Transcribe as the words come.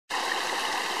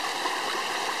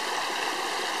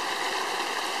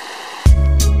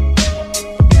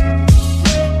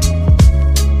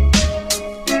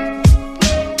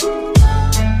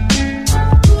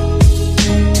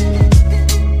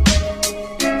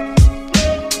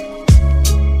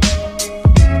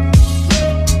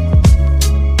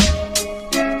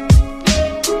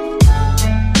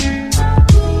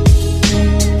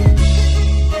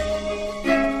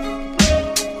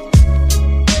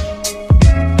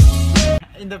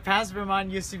in the past, Vermont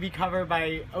used to be covered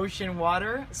by ocean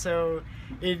water, so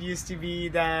it used to be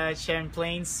the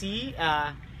Champlain Sea,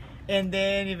 and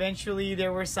then eventually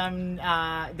there were some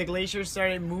the glaciers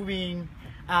started moving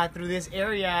through this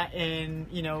area, and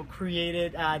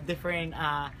created different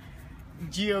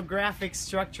geographic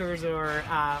structures or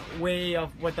way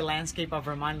of what the landscape of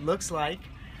Vermont looks like.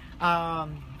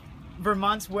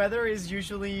 Vermont's weather is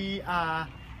usually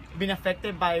been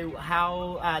affected by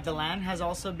how the land has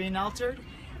also been altered,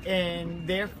 and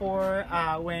therefore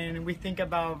when we think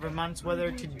about Vermont's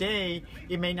weather today,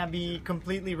 it may not be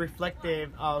completely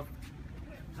reflective of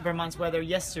Vermont's weather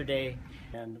yesterday.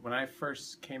 And when I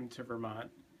first came to Vermont,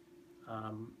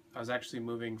 I was actually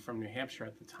moving from New Hampshire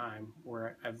at the time,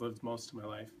 where I've lived most of my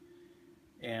life,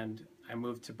 and I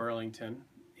moved to Burlington,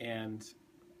 and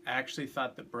I actually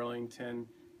thought that Burlington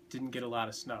didn't get a lot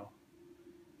of snow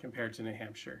compared to New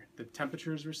Hampshire. The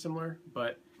temperatures were similar,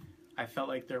 but I felt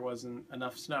like there wasn't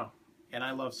enough snow, and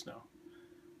I love snow.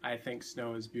 I think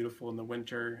snow is beautiful in the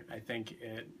winter. I think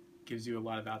it gives you a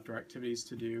lot of outdoor activities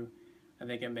to do. I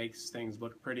think it makes things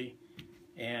look pretty,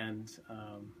 and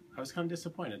I was kind of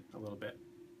disappointed a little bit.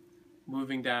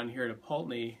 Moving down here to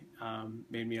Poultney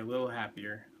made me a little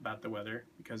happier about the weather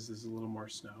because there's a little more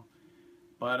snow.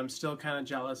 But I'm still kind of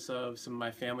jealous of some of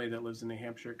my family that lives in New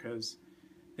Hampshire because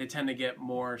they tend to get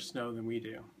more snow than we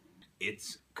do.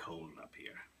 It's cold up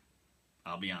here.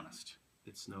 I'll be honest.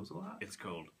 It snows a lot? It's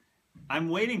cold. I'm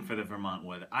waiting for the Vermont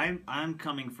weather. I'm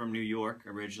coming from New York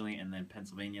originally and then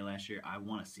Pennsylvania last year. I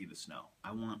want to see the snow.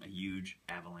 I want a huge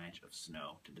avalanche of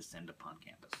snow to descend upon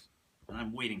campus. And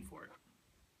I'm waiting for it.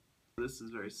 This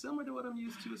is very similar to what I'm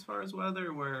used to as far as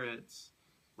weather, where it's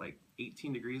like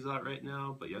 18 degrees out right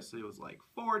now, but yesterday was like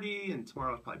 40, and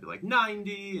tomorrow will probably be like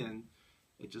 90, and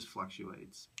it just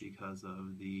fluctuates because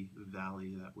of the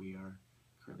valley that we are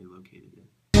currently located in.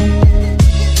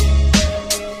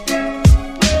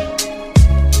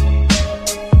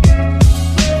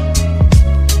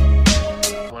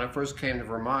 When I first came to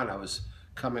Vermont, I was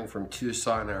coming from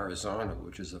Tucson, Arizona,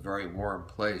 which is a very warm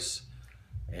place.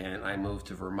 And I moved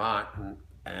to Vermont,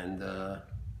 and that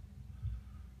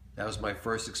was my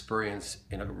first experience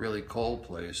in a really cold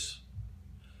place.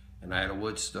 And I had a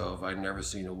wood stove. I'd never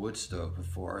seen a wood stove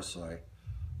before, so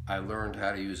I learned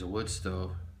how to use a wood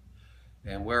stove.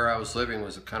 And where I was living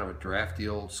was a kind of a drafty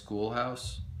old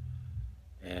schoolhouse.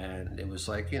 And it was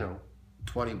like,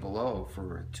 20 below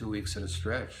for 2 weeks at a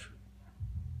stretch.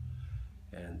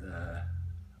 And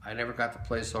I never got the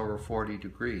place over 40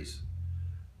 degrees.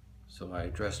 So I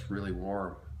dressed really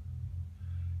warm,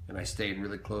 and I stayed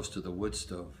really close to the wood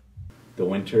stove. The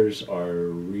winters are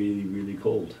really, really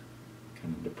cold,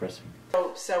 kind of depressing.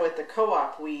 So at the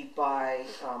co-op, we buy,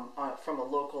 from a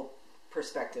local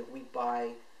perspective, we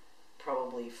buy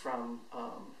probably from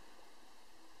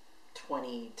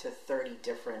 20 to 30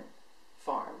 different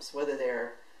farms, whether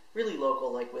they're really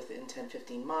local, like within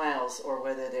 10-15 miles, or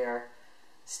whether they're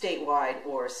statewide,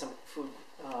 or some food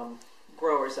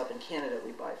growers up in Canada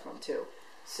we buy from too.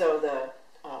 So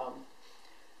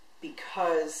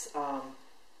because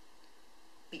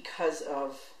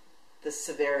of the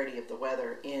severity of the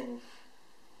weather in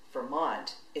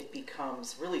Vermont, it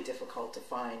becomes really difficult to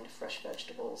find fresh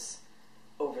vegetables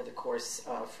over the course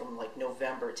from like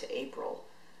November to April.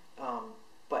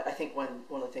 But I think one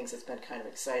of the things that's been kind of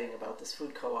exciting about this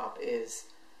food co-op is,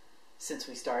 since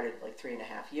we started like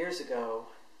 3.5 years ago,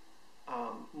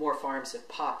 more farms have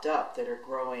popped up that are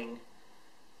growing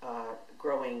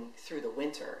through the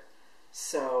winter.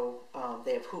 So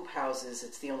they have hoop houses.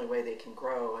 It's the only way they can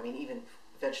grow. I mean, even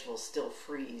vegetables still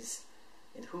freeze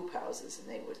in hoop houses, and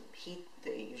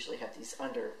they usually have these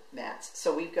under mats.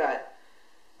 So we've got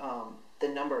the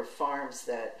number of farms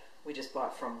that we just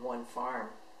bought from one farm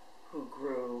who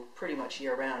grew pretty much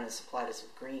year-round and supplied us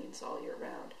with greens all year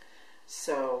round.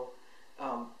 So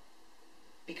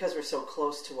because we're so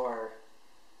close to our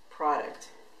product,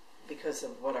 because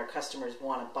of what our customers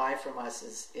want to buy from us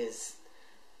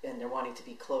and they're wanting to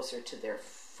be closer to their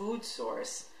food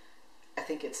source, I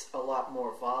think it's a lot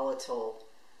more volatile.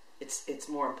 It's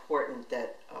more important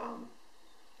that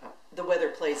the weather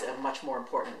plays a much more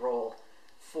important role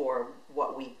for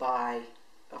what we buy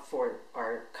for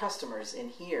our customers in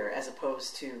here, as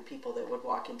opposed to people that would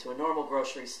walk into a normal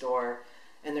grocery store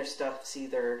and their stuff's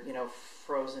either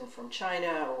frozen from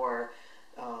China, or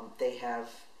they have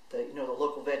the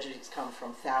local veggies come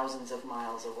from thousands of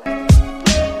miles away.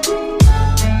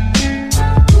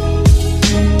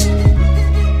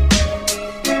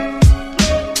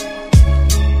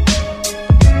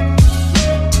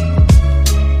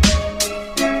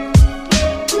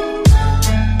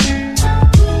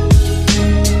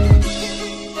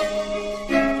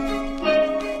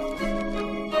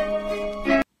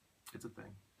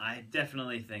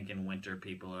 definitely think in winter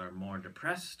people are more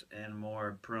depressed and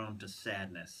more prone to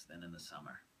sadness than in the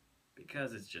summer.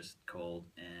 Because it's just cold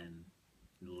and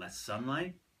less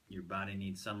sunlight. Your body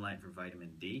needs sunlight for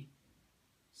vitamin D.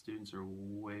 Students are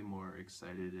way more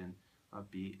excited and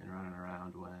upbeat and running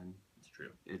around when It's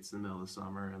true. it's the middle of the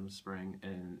summer and the spring,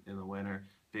 and in the winter,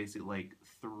 basically like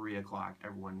 3 o'clock,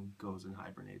 everyone goes and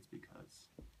hibernates because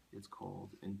it's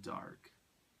cold and dark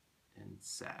and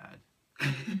sad.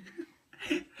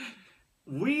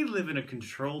 We live in a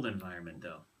controlled environment,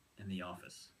 though, in the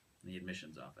office, in the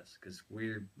admissions office, because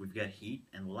we've got heat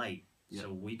and light, Yeah,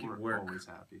 so we can we're work, always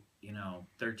happy.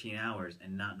 13 hours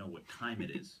and not know what time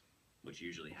it is, which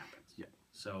usually happens. Yeah.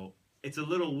 So it's a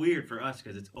little weird for us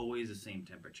because it's always the same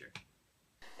temperature.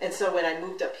 And so when I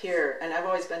moved up here, and I've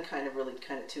always been really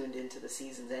tuned into the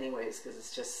seasons anyways, because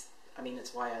it's just, I mean,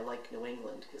 it's why I like New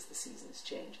England, because the seasons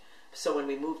change. So when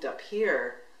we moved up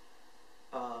here,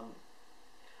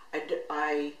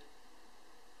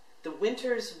 the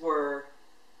winters were,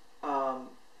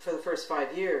 for the first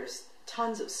 5 years,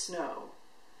 tons of snow,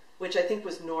 which I think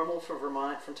was normal for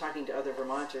Vermont. From talking to other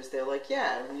Vermonters, they're like,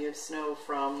 yeah, we have snow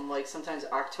from like sometimes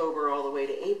October all the way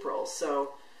to April.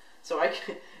 So I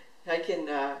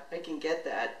can get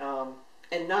that.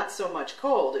 And not so much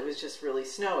cold. It was just really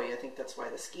snowy. I think that's why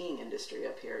the skiing industry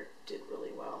up here did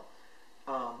really well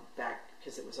back,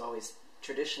 because it was always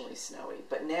traditionally snowy.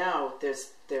 But now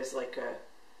there's like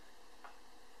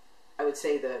I would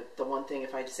say the one thing,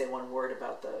 if I had to say one word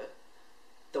about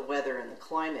the weather and the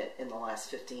climate in the last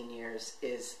 15 years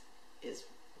is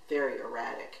very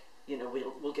erratic.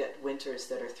 We'll get winters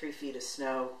that are 3 feet of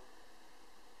snow,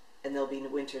 and there'll be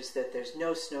winters that there's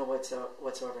no snow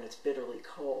whatsoever, and it's bitterly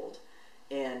cold.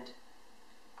 And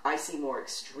I see more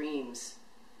extremes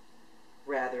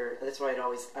rather. That's why I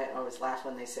always laugh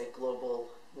when they say global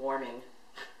warming.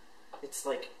 It's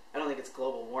like, I don't think it's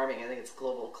global warming. I think it's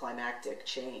global climactic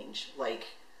change.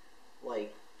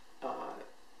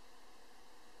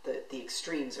 The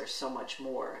extremes are so much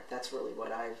more. That's really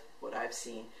what I've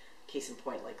seen. Case in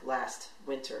point, like last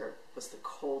winter was the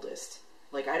coldest.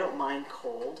 Like, I don't mind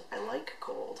cold. I like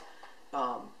cold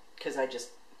because I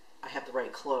have the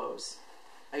right clothes.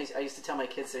 I used to tell my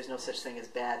kids there's no such thing as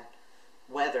bad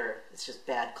weather. It's just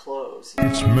bad clothes.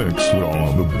 It's mixed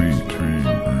on the beat.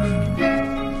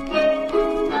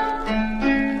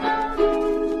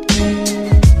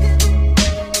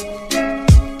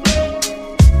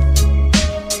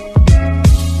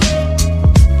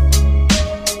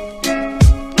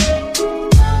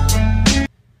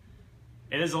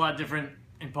 It is a lot different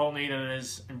in Pulteney than it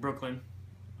is in Brooklyn,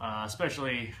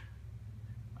 especially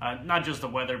not just the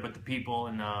weather, but the people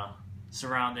and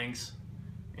surroundings.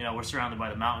 We're surrounded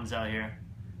by the mountains out here,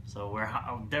 so we're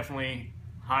definitely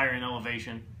higher in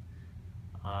elevation.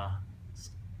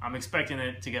 I'm expecting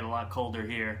it to get a lot colder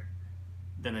here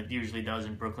than it usually does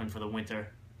in Brooklyn for the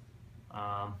winter.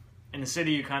 In the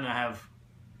city, you kind of have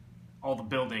all the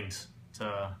buildings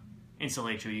to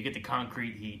insulate you. You get the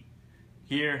concrete heat.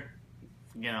 Here,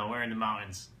 we're in the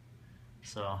mountains,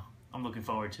 so I'm looking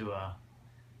forward to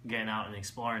getting out and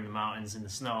exploring the mountains in the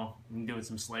snow and doing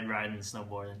some sled riding and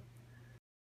snowboarding.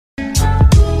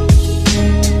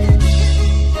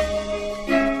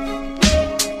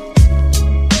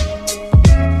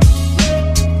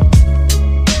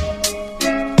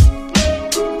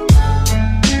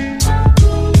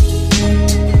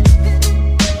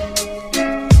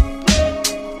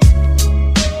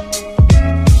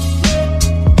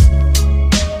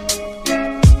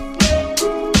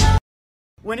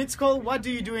 When it's cold, what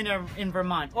do you do in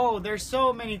Vermont? Oh, there's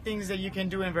so many things that you can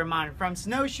do in Vermont, from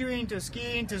snowshoeing to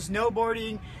skiing to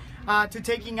snowboarding, to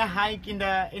taking a hike in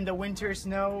the winter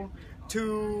snow,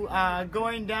 to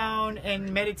going down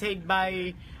and meditate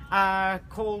by a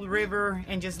cold river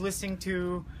and just listening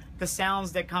to the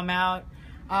sounds that come out,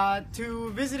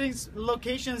 to visiting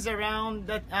locations around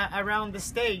the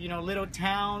state, little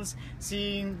towns,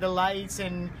 seeing the lights,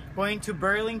 and going to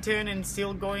Burlington and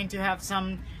still going to have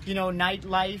some,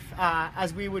 nightlife,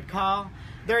 as we would call.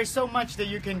 There is so much that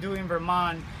you can do in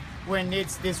Vermont when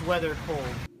it's this weather cold.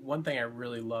 One thing I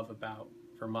really love about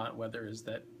Vermont weather is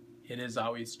that it is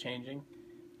always changing,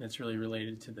 and it's really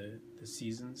related to the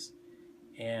seasons.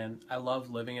 And I love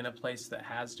living in a place that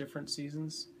has different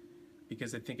seasons,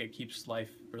 because I think it keeps life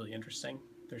really interesting.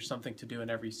 There's something to do in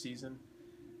every season.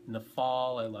 In the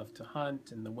fall, I love to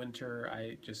hunt. In the winter,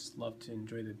 I just love to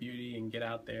enjoy the beauty and get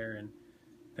out there and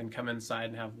then come inside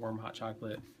and have warm hot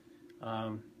chocolate.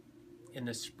 In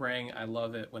the spring, I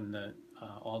love it when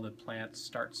all the plants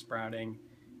start sprouting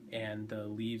and the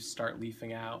leaves start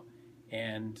leafing out.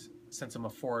 And since I'm a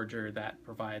forager, that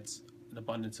provides an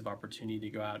abundance of opportunity to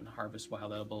go out and harvest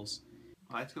wild edibles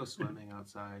I like to go swimming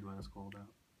outside when it's cold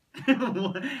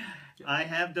out. I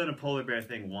have done a polar bear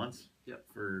thing once. Yep.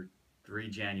 For 3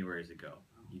 Januaries ago.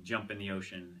 You jump in the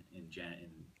ocean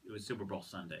it was Super Bowl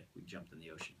Sunday. We jumped in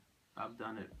the ocean. I've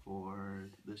done it for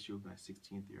this year, my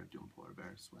 16th year of doing polar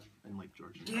bear swim in Lake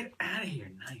George. Get out of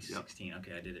here. Nice. Yep. 16.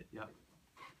 Okay, I did it. Yep.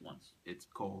 Once. It's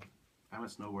cold. I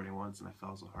went snowboarding once and I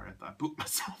fell so hard I thought I pooped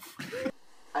myself.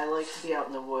 I like to be out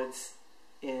in the woods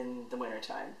in the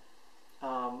wintertime.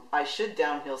 I should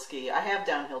downhill ski. I have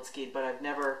downhill skied, but I've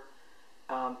never...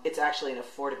 it's actually an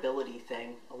affordability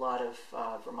thing. A lot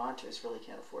of Vermonters really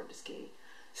can't afford to ski.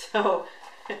 So,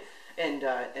 and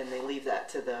they leave that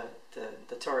to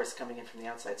the tourists coming in from the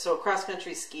outside. So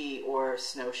cross-country ski or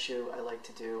snowshoe I like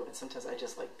to do, and sometimes I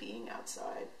just like being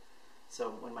outside.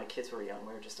 So when my kids were young,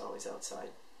 we were just always outside.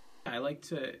 I like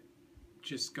to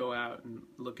just go out and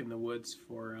look in the woods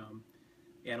for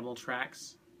animal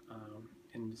tracks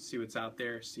and see what's out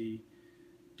there.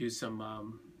 Do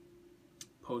some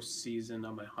post-season.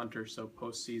 I'm a hunter, so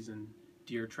post-season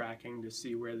deer tracking to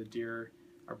see where the deer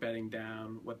are bedding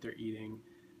down, what they're eating,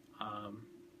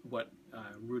 what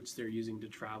routes they're using to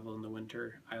travel in the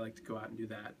winter. I like to go out and do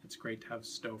that. It's great to have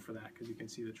snow for that because you can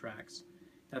see the tracks.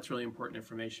 That's really important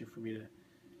information for me to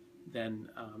then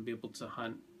be able to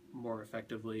hunt more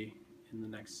effectively in the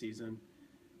next season.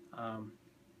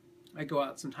 I go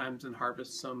out sometimes and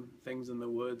harvest some things in the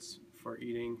woods for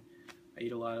eating. I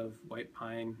eat a lot of white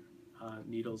pine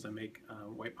needles. I make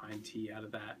white pine tea out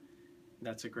of that.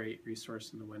 That's a great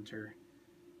resource in the winter.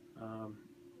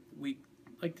 We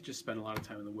like to just spend a lot of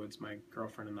time in the woods, my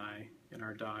girlfriend and I, and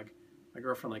our dog. My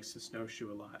girlfriend likes to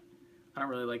snowshoe a lot. I don't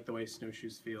really like the way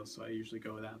snowshoes feel, so I usually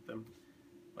go without them.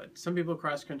 But some people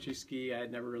cross-country ski. I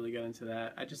never really got into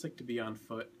that. I just like to be on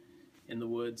foot in the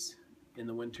woods in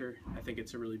the winter. I think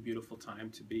it's a really beautiful time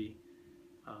to be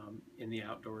in the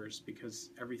outdoors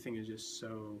because everything is just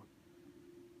so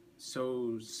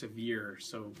severe,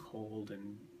 so cold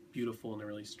and beautiful in a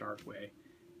really stark way.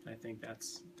 And I think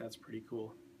that's pretty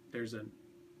cool. There's an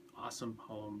awesome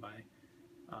poem by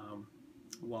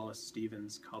Wallace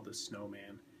Stevens called The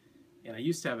Snowman. And I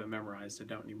used to have it memorized, I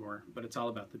don't anymore, but it's all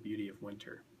about the beauty of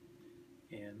winter.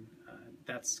 And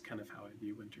that's kind of how I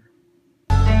view winter.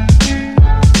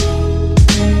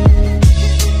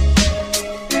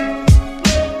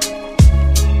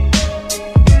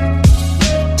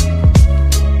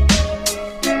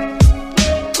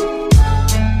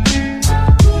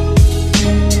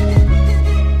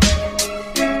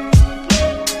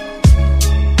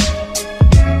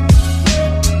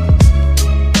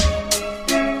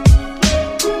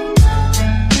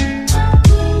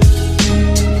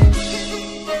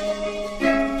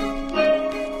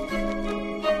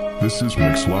 This is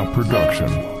Mixlot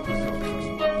Production.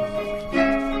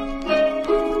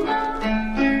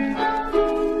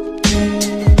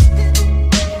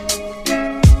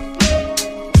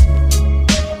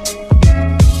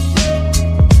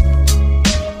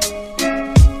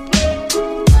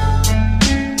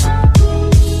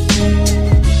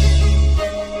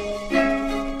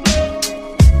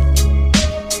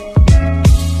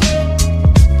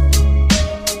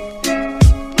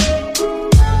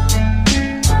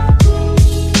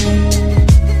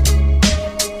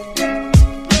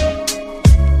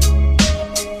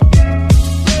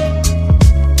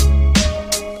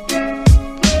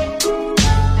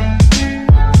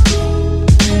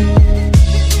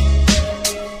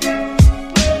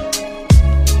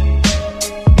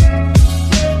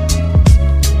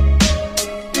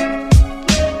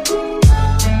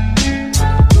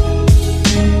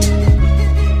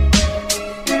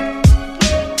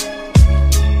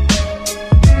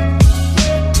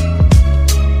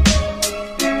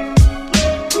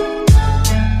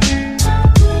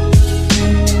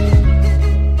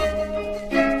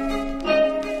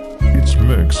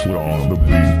 Mixlot on the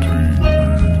beat.